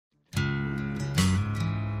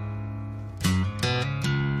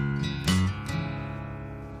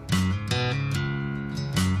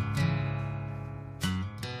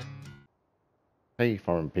Hey,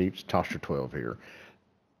 Farm Peeps, Tosher12 here.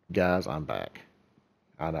 Guys, I'm back.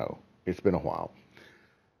 I know, it's been a while.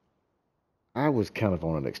 I was kind of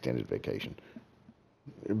on an extended vacation,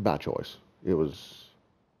 by choice. It was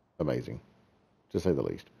amazing, to say the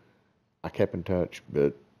least. I kept in touch,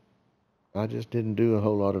 but I just didn't do a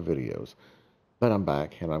whole lot of videos. But I'm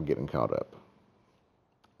back, and I'm getting caught up.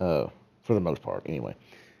 For the most part, anyway.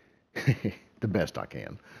 The best I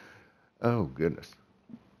can. Oh, goodness.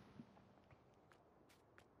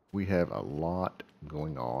 We have a lot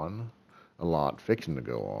going on, a lot fixing to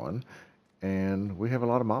go on, and we have a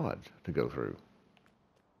lot of mods to go through,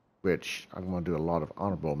 which I'm going to do a lot of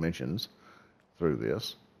honorable mentions through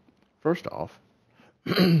this. First off,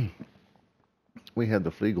 we had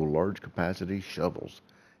the Fliegl Large Capacity Shovels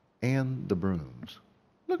and the brooms.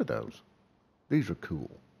 Look at those. These are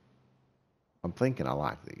cool. I'm thinking I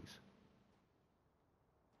like these.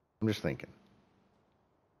 I'm just thinking.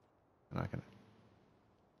 And I can.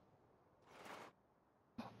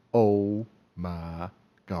 Oh my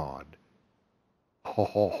God.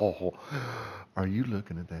 Oh, are you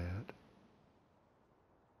looking at that?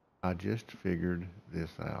 I just figured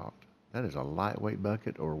this out. That is a lightweight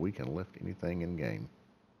bucket, or we can lift anything in game.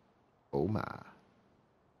 Oh my.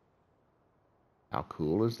 How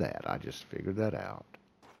cool is that? I just figured that out.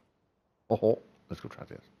 Oh, let's go try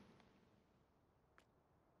this.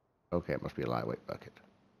 Okay, it must be a lightweight bucket.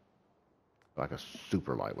 Like a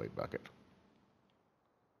super lightweight bucket.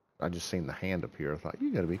 I just seen the hand up here. I thought,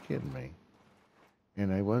 you gotta be kidding me.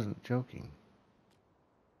 And I wasn't joking.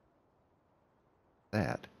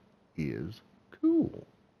 That is cool.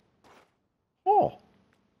 Oh.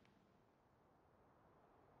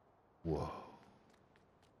 Whoa.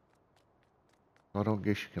 I don't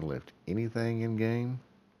guess you can lift anything in game,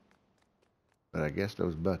 but I guess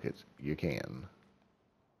those buckets you can.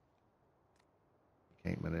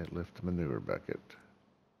 You can't lift the manure bucket,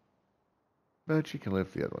 but you can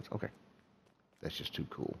lift the other ones. Okay, that's just too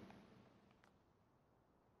cool.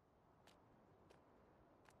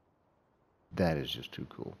 That is just too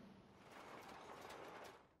cool.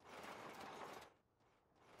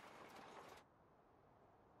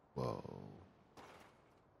 Whoa.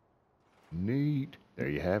 Neat. There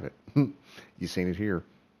you have it. You seen it here.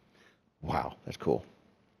 Wow, that's cool.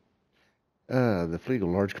 The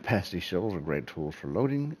Fliegl Large Capacity Shovels are great tools for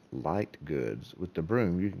loading light goods. With the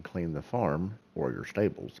broom, you can clean the farm or your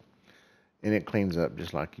stables, and it cleans up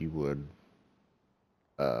just like you would,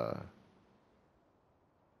 uh,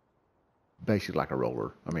 basically like a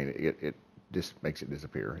roller. I mean, it just makes it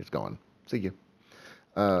disappear. It's gone. See you.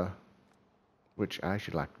 Uh, which I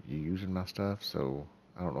actually like using my stuff, so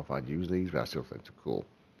I don't know if I'd use these, but I still think they're cool.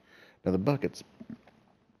 Now the buckets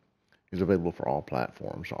is available for all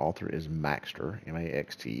platforms. The author is Maxter,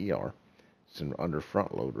 M-A-X-T-E-R. It's under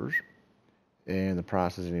front loaders, and the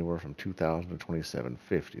price is anywhere from $2,000 to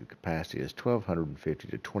 $2,750. The capacity is 1,250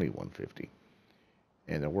 to 2,150,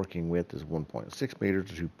 and the working width is 1.6 meters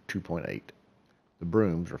to 2.8. The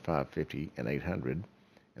brooms are 550 and 800,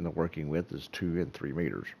 and the working width is 2 and 3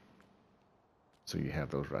 meters. So you have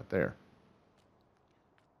those right there.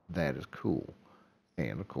 That is cool.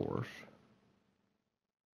 And of course,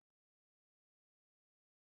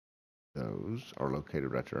 those are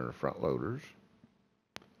located right there in the front loaders.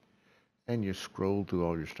 And you scroll through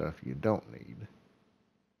all your stuff you don't need,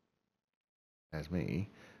 as me,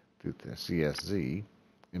 through the CSZ,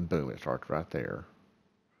 and boom, it starts right there.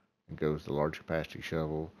 It goes to large capacity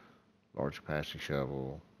shovel, large capacity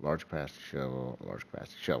shovel, large capacity shovel, large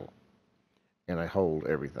capacity shovel. And I hold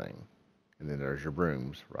everything. And then there's your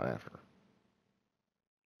brooms right after.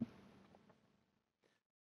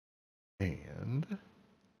 And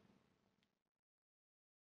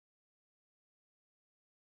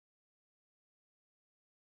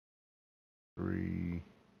three.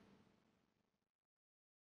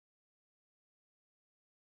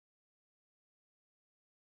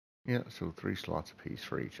 Yeah, so 3 slots apiece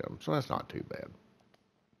for each of them. So that's not too bad.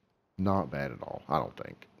 Not bad at all, I don't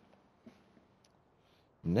think.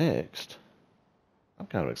 Next, I'm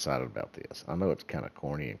kind of excited about this. I know it's kind of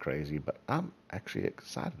corny and crazy, but I'm actually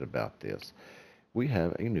excited about this. We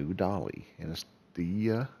have a new Dolly, and it's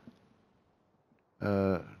the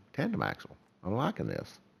tandem axle. I'm liking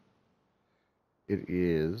this. It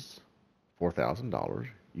is $4,000.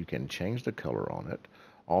 You can change the color on it.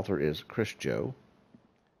 Author is Chris Joe,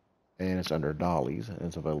 and it's under Dolly's, and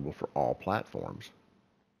it's available for all platforms.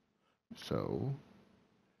 So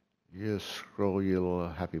you just scroll your little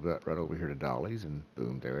happy butt right over here to Dolly's, and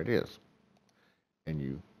boom, there it is. And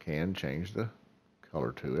you can change the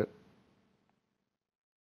color to it,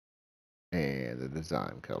 and the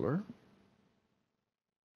design color,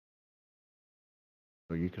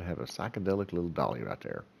 So you can have a psychedelic little dolly right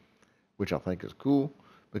there, which I think is cool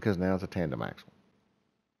because now it's a tandem axle.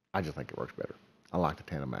 I just think it works better. I like the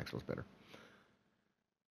tandem axles better.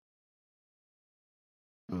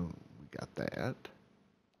 Boom, we got that.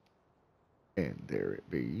 And there it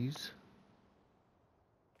bees.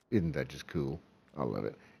 Isn't that just cool? I love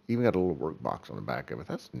it. Even got a little work box on the back of it.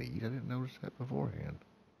 That's neat. I didn't notice that beforehand.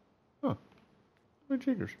 Huh.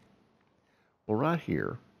 Jiggers. Well, right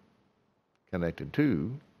here, connected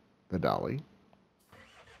to the dolly,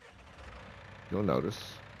 you'll notice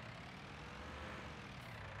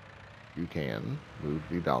you can move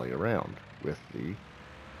the dolly around with the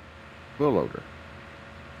wheel loader.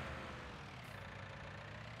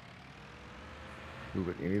 Move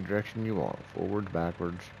it any direction you want, forwards,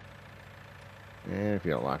 backwards, and if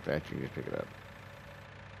you don't like that, you can just pick it up.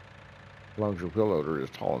 As long as your wheel loader is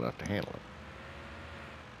tall enough to handle it.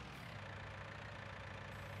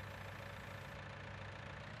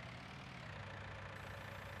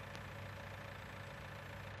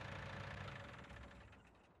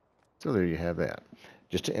 So there you have that.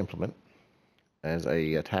 Just to implement as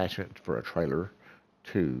a attachment for a trailer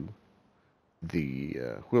to the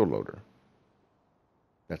wheel loader.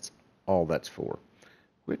 That's all that's for.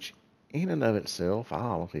 Which, in and of itself, I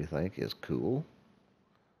honestly think is cool.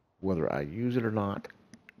 Whether I use it or not,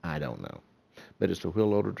 I don't know. But it's a wheel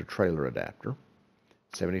loader to trailer adapter.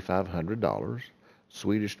 $7,500.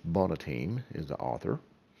 Swedish Bonneteam is the author.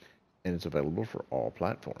 And it's available for all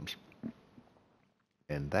platforms.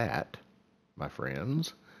 And that, my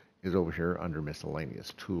friends, is over here under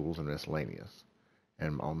miscellaneous, tools and miscellaneous.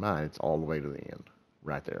 And on mine, it's all the way to the end,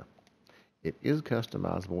 right there. It is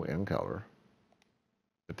customizable in color,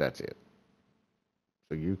 but that's it.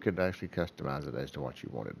 So you could actually customize it as to what you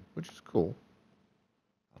wanted, which is cool.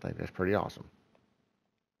 I think that's pretty awesome.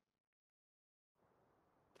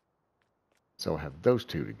 So I have those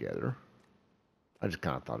two together. I just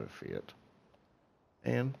kind of thought it fit.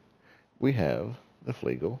 And we have the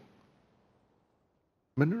Fliegl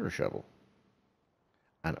Manure Shovel.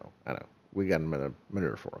 I know. We got a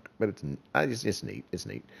manure fork, but it's neat. It's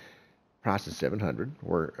neat. Price is $700.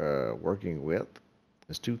 We're working width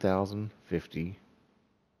is 2,050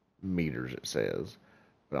 meters. It says,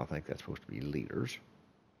 but I think that's supposed to be liters.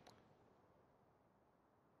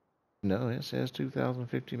 No, it says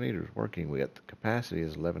 2,050 meters working width. Capacity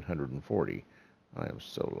is 1,140. I am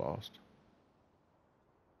so lost.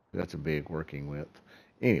 That's a big working width.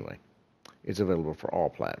 Anyway, it's available for all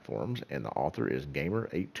platforms, and the author is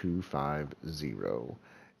Gamer8250,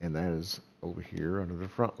 and that is over here under the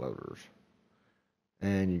front loaders.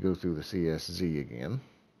 And you go through the CSZ again.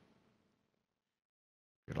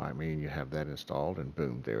 If you're like me and you have that installed, and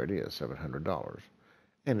boom, there it is, $700.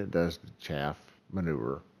 And it does the chaff,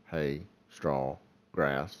 manure, hay, straw,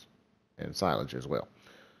 grass, and silage as well.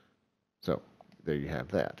 So there you have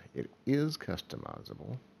that. It is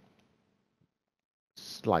customizable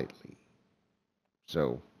slightly.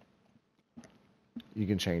 So you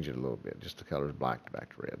can change it a little bit. Just the colors black to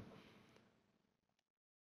back to red.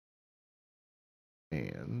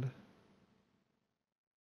 And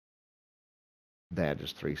that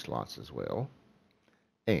is 3 slots as well.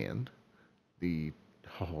 And the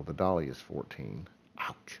dolly is 14.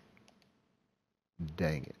 Ouch.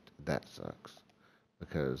 Dang it. That sucks.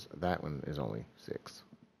 Because that one is only 6.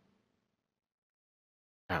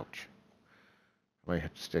 Ouch. I may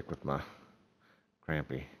have to stick with my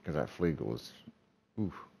crampy because that Fliegl is,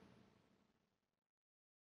 oof.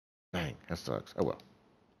 Dang, that sucks. Oh well.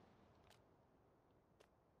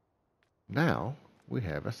 Now we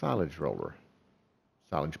have a silage roller.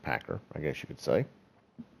 Silage packer, I guess you could say.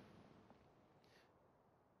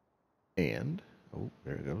 And, oh,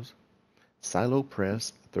 there it goes.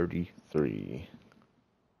 Silopress 33.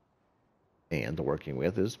 And the working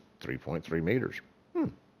width is 3.3 meters. I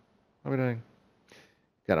mean, dang.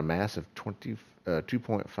 Got a mass of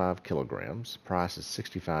 2.5 kilograms. Price is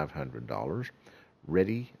 $6,500.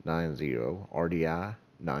 Ready 90, RDI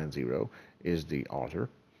 90 is the author.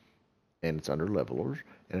 And it's under levelers.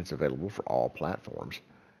 And it's available for all platforms.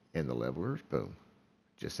 And the levelers, boom.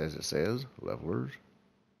 Just as it says, levelers.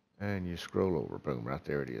 And you scroll over, boom, right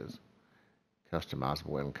there it is.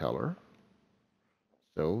 Customizable in color.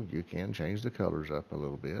 So you can change the colors up a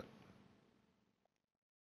little bit.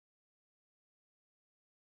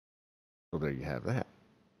 So there you have that.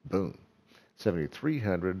 Boom.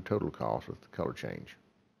 $7,300 total cost with the color change.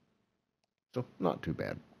 So not too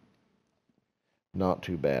bad. Not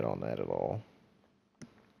too bad on that at all.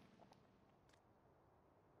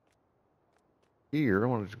 Here, I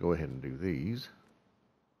wanted to go ahead and do these.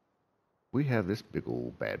 We have this big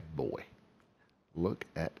old bad boy. Look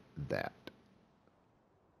at that.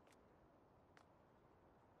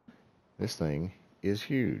 This thing is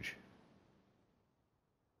huge.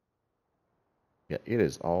 Yeah, it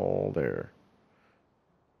is all there.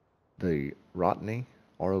 The Rottne,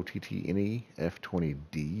 Rottne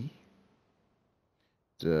F20D.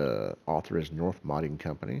 The author is North Modding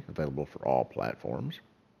Company, available for all platforms.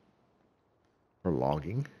 For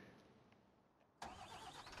logging.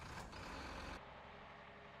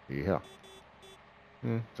 Yeah.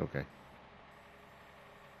 It's okay.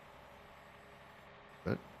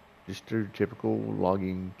 But just your typical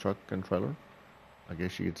logging truck and trailer, I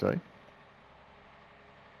guess you could say.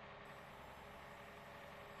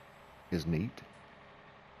 Is neat.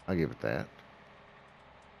 I give it that.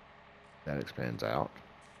 That expands out.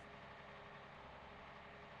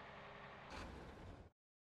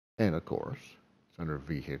 And of course, it's under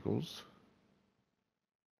vehicles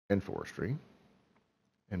and forestry.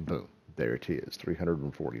 And boom, there it is,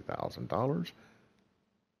 $340,000.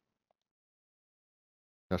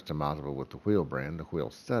 Customizable with the wheel brand, the wheel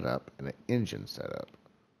setup, and the engine setup.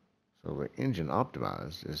 So the engine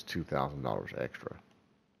optimized is $2,000 extra.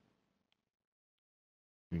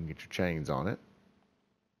 You can get your chains on it.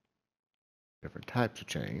 Different types of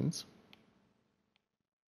chains.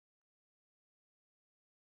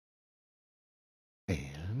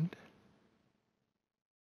 And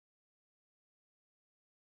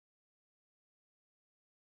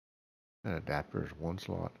an adapter is one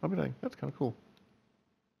slot. I mean, that's kind of cool.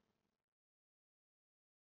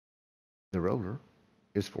 The roller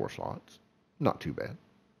is 4 slots. Not too bad.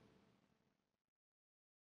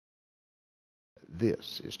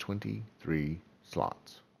 This is 23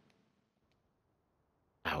 slots.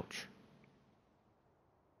 Ouch.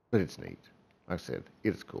 But it's neat. Like I said,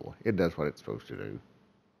 it's cool. It does what it's supposed to do.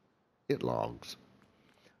 It logs.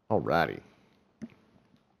 Alrighty.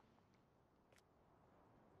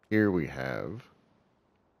 Here we have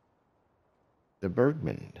the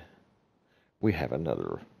Bergmann. We have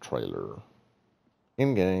another trailer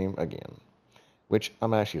in game again, which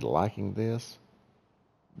I'm actually liking this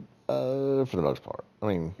for the most part. I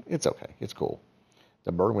mean, it's okay. It's cool.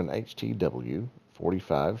 The Bergmann HTW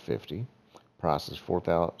 4550. Price is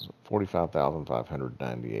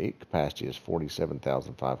 $45,598. Capacity is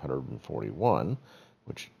 47,541,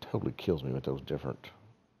 which totally kills me with those different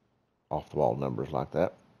off-the-wall numbers like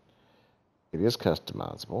that. It is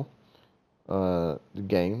customizable. The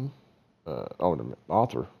game, the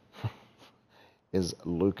author is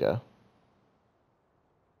Luca,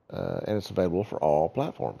 and it's available for all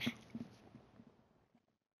platforms.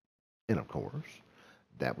 And of course,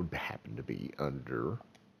 that would happen to be under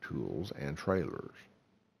tools and trailers.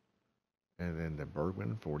 And then the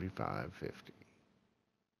Bergmann 4550.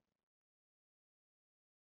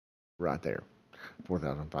 Right there.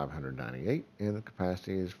 4,598, and the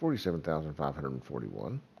capacity is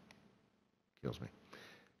 47,541. Kills me.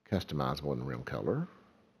 Customizable in the rim color.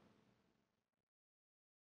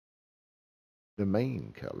 The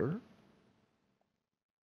main color.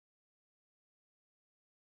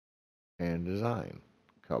 And design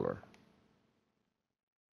color.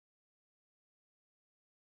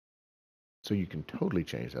 So you can totally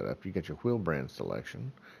change that up. You get your wheel brand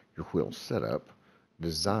selection, your wheel setup,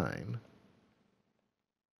 design,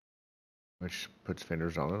 which puts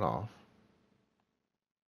fenders on and off,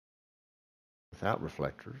 without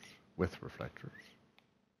reflectors, with reflectors,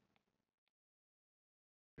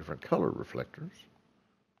 different color reflectors,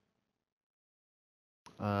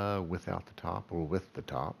 without the top or with the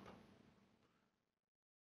top,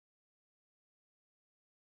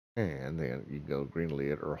 and then you go green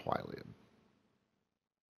lid or white lid,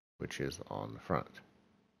 which is on the front.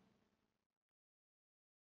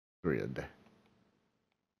 Grid.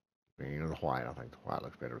 Green or the white. I think the white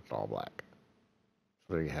looks better. It's all black.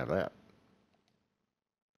 So there you have that.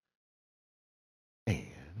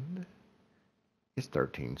 And it's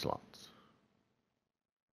 13 slots.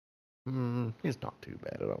 It's not too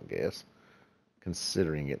bad, I don't guess.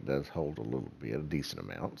 Considering it does hold a little bit, a decent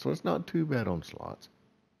amount. So it's not too bad on slots.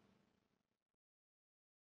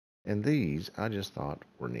 And these, I just thought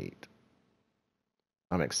were neat.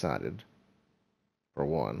 I'm excited, for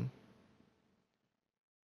one,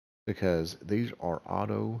 because these are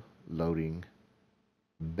auto-loading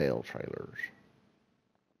bale trailers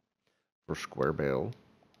for square bale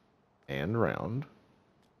and round.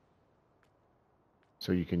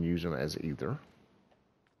 So you can use them as either.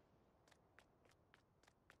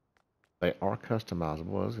 They are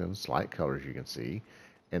customizable as in slight colors you can see,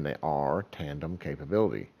 and they are tandem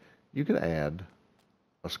capability. You could add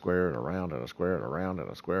a square and a round and a square and a round and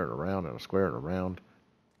a square and a round and a square and a round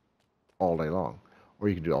all day long. Or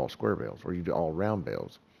you can do all square bales, or you can do all round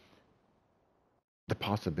bales. The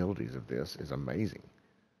possibilities of this is amazing.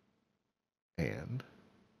 And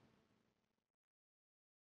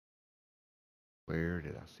where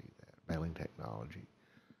did I see that? Baling technology.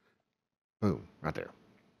 Boom, right there.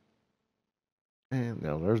 And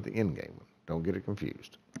now there's the end game one. Don't get it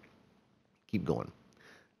confused. Keep going.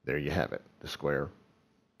 There you have it, the square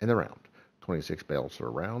and the round. 26 bales for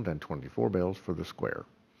a round and 24 bales for the square.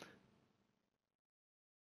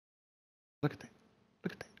 Look at that.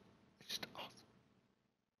 Look at that. It's just awesome.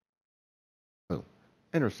 Boom.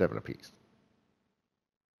 And there's 7 apiece.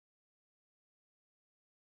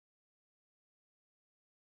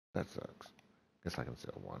 That sucks. Guess I can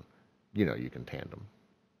sell one. You know, you can tandem.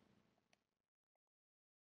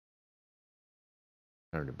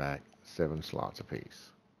 Turn it back, 7 slots apiece.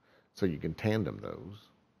 So you can tandem those.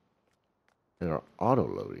 And they're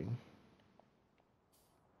auto-loading.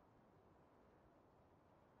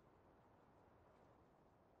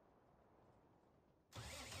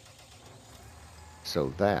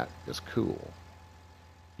 So that is cool.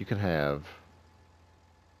 You can have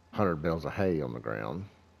 100 bales of hay on the ground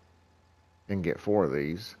and get 4 of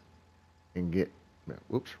these and get,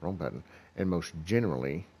 whoops, wrong button. And most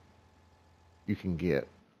generally, you can get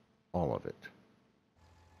all of it.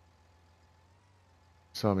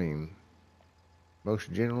 So, I mean,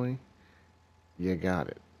 most generally, you got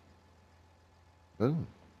it. Boom.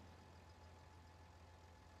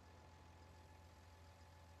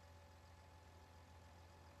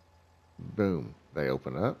 Boom. They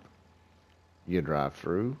open up. You drive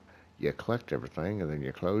through. You collect everything, and then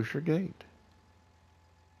you close your gate.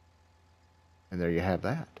 And there you have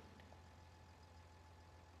that.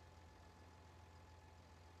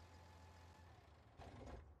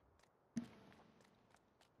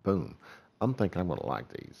 Boom. I'm thinking I'm going to like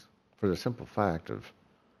these for the simple fact of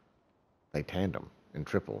they tandem and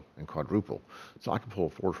triple and quadruple. So I can pull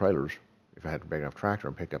 4 trailers if I had a big enough tractor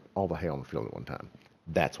and pick up all the hay on the field at one time.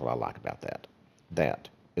 That's what I like about that. That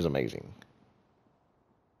is amazing.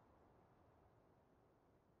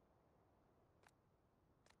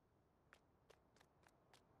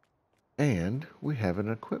 And we have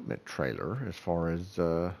an equipment trailer as far as,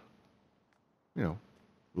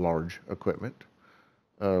 large equipment,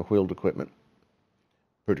 wheeled equipment.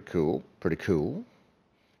 Pretty cool, pretty cool.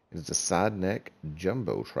 It's a Sideneck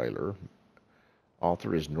Jumbotrailer.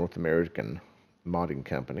 Author is North American Modding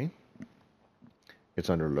Company. It's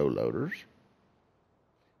under low loaders.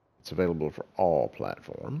 It's available for all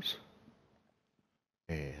platforms.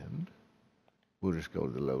 And we'll just go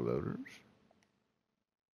to the low loaders.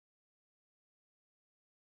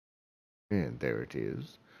 And there it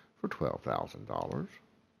is for $12,000.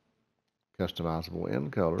 Customizable in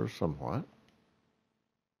colors somewhat.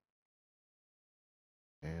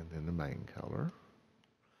 And then the main color.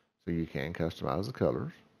 So you can customize the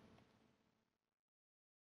colors.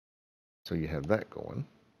 So you have that going.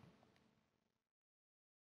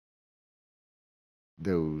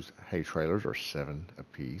 Those hay trailers are 7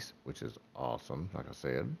 apiece, which is awesome, like I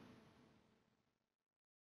said.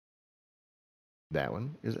 That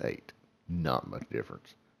one is 8. Not much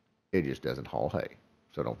difference. It just doesn't haul hay,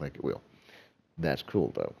 so don't think it will. That's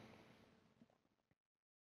cool, though.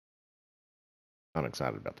 I'm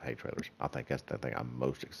excited about the hay trailers. I think that's the thing I'm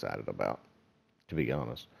most excited about, to be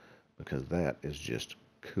honest, because that is just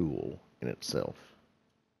cool in itself.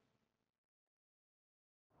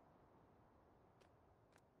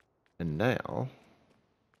 And now,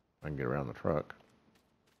 I can get around the truck.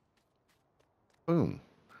 Boom.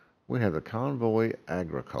 We have the Convoi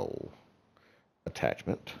Agri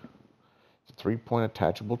attachment. It's a 3-point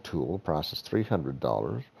attachable tool. The price is $300.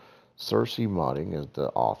 Cersei Modding is the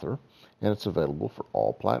author, and it's available for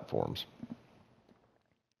all platforms.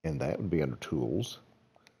 And that would be under Tools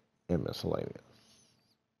and Miscellaneous.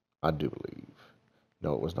 I do believe.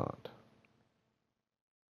 No, it was not.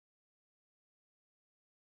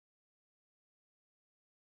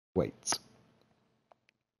 Weights.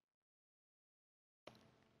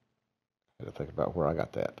 I had to think about where I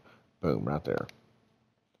got that. Boom, right there.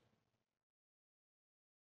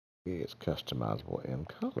 It's customizable in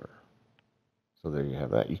color. So there you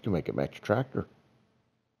have that. You can make it match your tractor.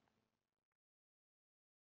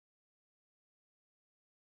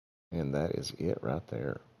 And that is it right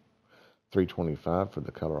there. $325 for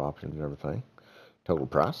the color options and everything. Total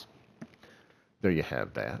price. There you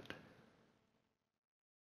have that.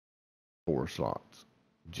 4 slots.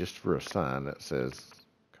 Just for a sign that says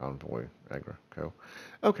Convoi Agri Co.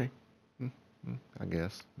 Okay. I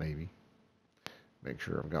guess. Maybe. Make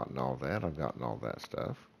sure I've gotten all that. I've gotten all that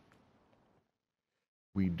stuff.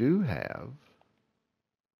 We do have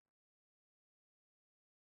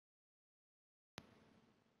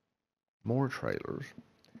more trailers.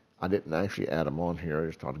 I didn't actually add them on here. I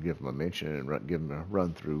just thought to give them a mention and give them a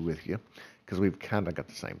run through with you because we've kind of got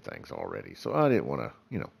the same things already. So I didn't want to,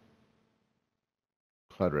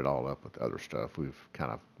 clutter it all up with other stuff we've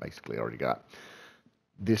kind of basically already got.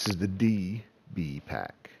 This is the DB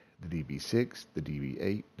pack. The DB6, the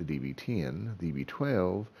DB8, the DB10, the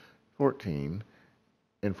DB12, 14,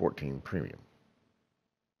 and 14 Premium.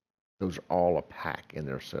 Those are all a pack in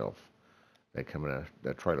themselves. They come in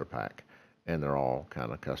a trailer pack, and they're all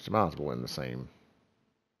kind of customizable in the same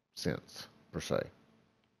sense, per se.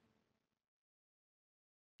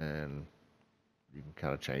 And you can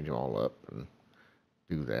kind of change them all up and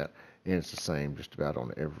do that. And it's the same just about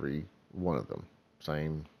on every one of them.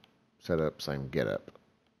 Same setup, same getup.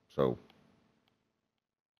 So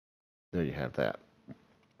there you have that.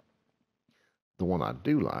 The one I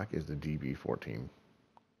do like is the DB14.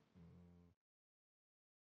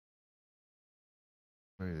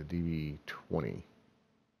 Maybe the DB20.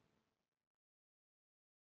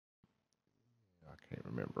 I can't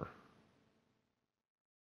remember.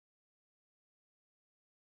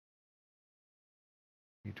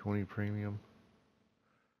 D20 Premium.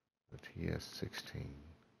 The TS16.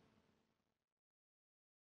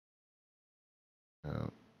 Uh,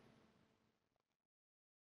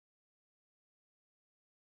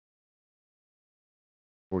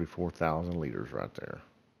 44,000 liters right there.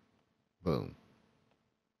 Boom.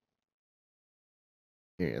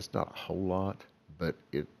 Yeah, it's not a whole lot, but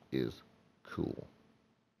it is cool.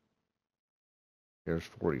 There's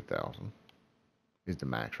 40,000 is the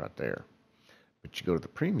max right there. But you go to the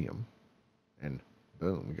premium, and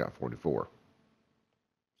boom, we got 44.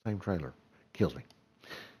 Same trailer. Kills me.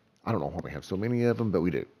 I don't know why we have so many of them, but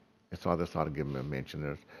we do. And so I just thought I'd give them a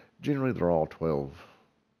mention. Generally, they're all 12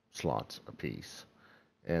 slots a piece,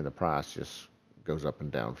 and the price just goes up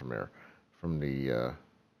and down from there. From the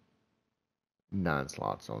 9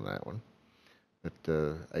 slots on that one. But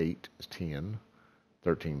 8 is 10,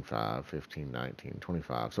 13, 5, 15, 19,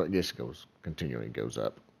 25. So it just continually goes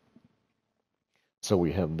up. So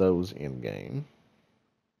we have those in game.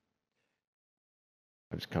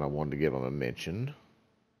 I just kind of wanted to give them a mention.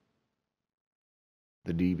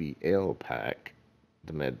 The DBL pack,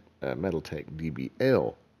 the Metaltech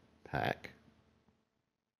DBL pack,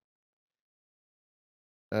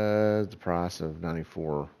 the price of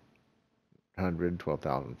 $9,400,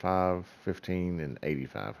 $12,500, $15,000, and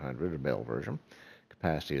 $8,500, a Bell version.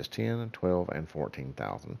 Capacity is 10, 12, and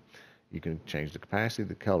 14,000. You can change the capacity,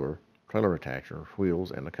 the color, trailer attachment, wheels,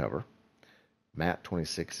 and the cover. Mat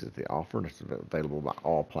 26 is the offer, and it's available by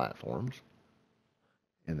all platforms.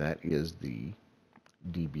 And that is the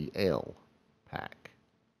DBL pack.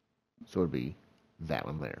 So it'd be that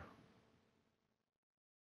one there.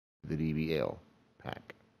 The DBL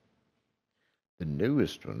pack. The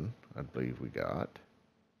newest one, I believe we got,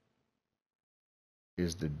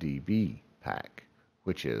 is the DB pack,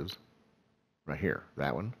 which is right here.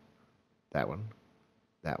 That one, that one,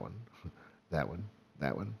 that one, that one,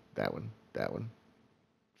 that one, that one, that one.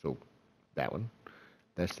 So that one,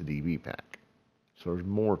 that's the DB pack. So there's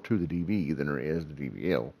more to the DB than there is the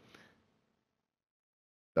DBL.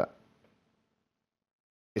 But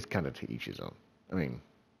it's kind of to each his own. I mean,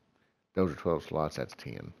 those are 12 slots, that's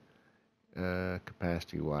 10.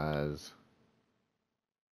 Capacity-wise,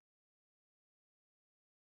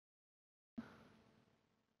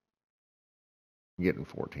 getting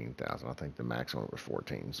 14,000. I think the maximum was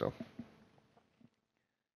 14, so.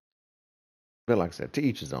 But like I said, to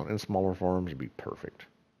each his own. In smaller farms, you'd be perfect.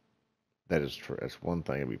 That is true. That's one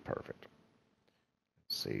thing, it'd be perfect.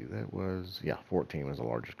 Let's see, that was, 14 was the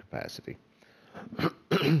largest capacity.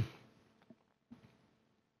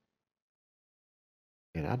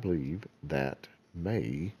 And I believe that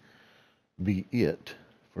may be it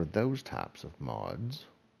for those types of mods.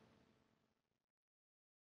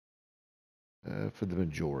 For the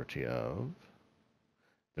majority of.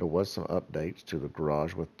 There was some updates to the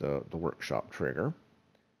garage with the Workshoptrigger.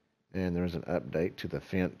 And there's an update to the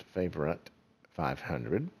Fendt Favorit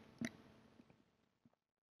 500.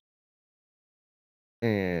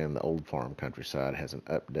 And the Old Farm Countryside has an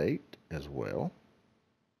update as well.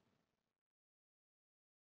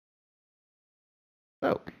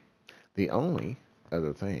 So, the only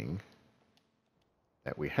other thing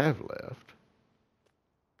that we have left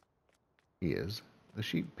is the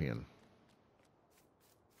sheep pen.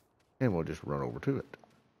 And we'll just run over to it.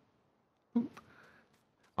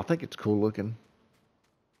 I think it's cool looking,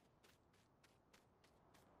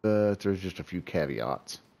 but there's just a few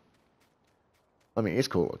caveats. I mean, it's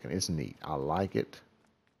cool looking. It's neat. I like it.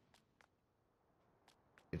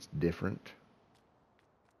 It's different.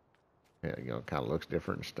 Yeah, it kind of looks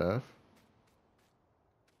different and stuff.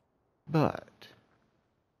 But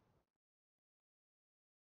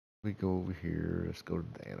we go over here. Let's go to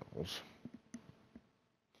the animals.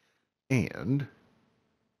 And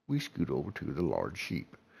we scoot over to the large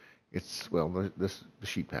sheep. It's, well, the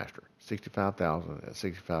sheep pasture. 65,000 at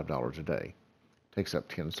 $65 a day. Takes up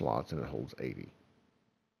 10 slots and it holds 80.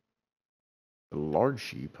 The large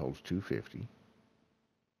sheep holds 250.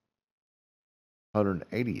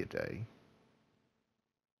 180 a day.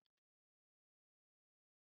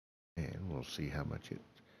 And we'll see how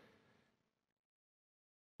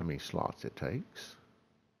many slots it takes.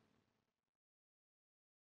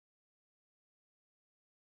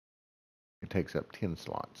 It takes up 10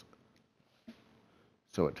 slots.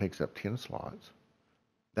 So it takes up 10 slots.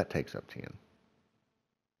 That takes up 10.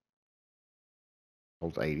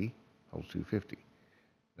 Holds 80, holds 250.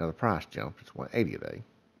 Now the price jumped. It's 180 a day.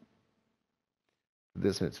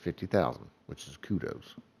 This it's 50,000, which is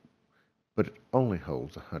kudos. But it only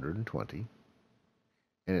holds 120,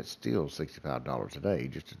 and it's still $65 a day,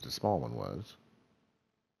 just as the small one was.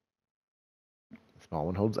 The small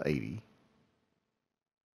one holds 80.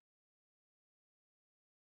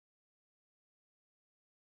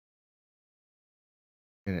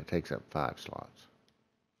 And it takes up 5 slots.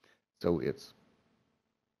 So it's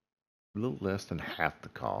a little less than half the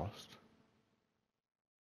cost.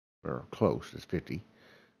 Or close, it's 50.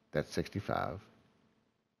 That's 65.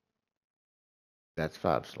 That's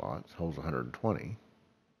 5 slots, holds 120.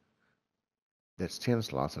 That's 10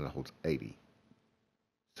 slots and it holds 80.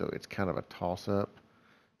 So it's kind of a toss-up.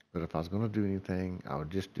 But if I was going to do anything, I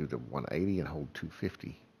would just do the 180 and hold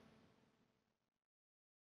 250.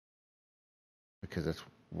 Because that's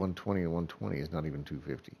 120 and 120 is not even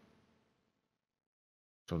 250.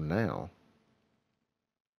 So now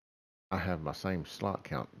I have my same slot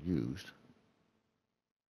count used.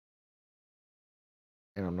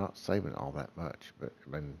 And I'm not saving all that much, but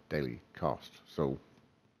in daily cost. So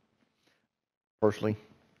personally,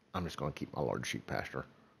 I'm just going to keep my large sheep pasture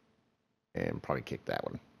and probably kick that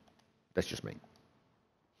one. That's just me.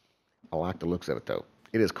 I like the looks of it though.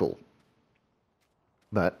 It is cool.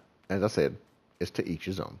 But as I said, it's to each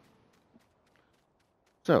his own.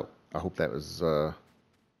 So I hope that was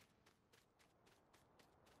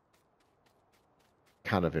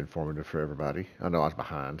kind of informative for everybody. I know I was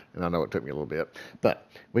behind, and I know it took me a little bit, but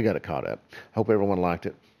we got it caught up. Hope everyone liked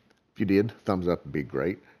it. If you did, thumbs up would be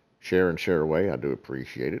great. Share and share away. I do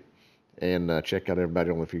appreciate it. And check out everybody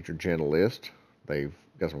on the featured channel list. They've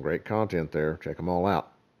got some great content there. Check them all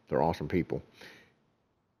out. They're awesome people.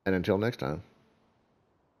 And until next time,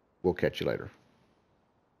 we'll catch you later.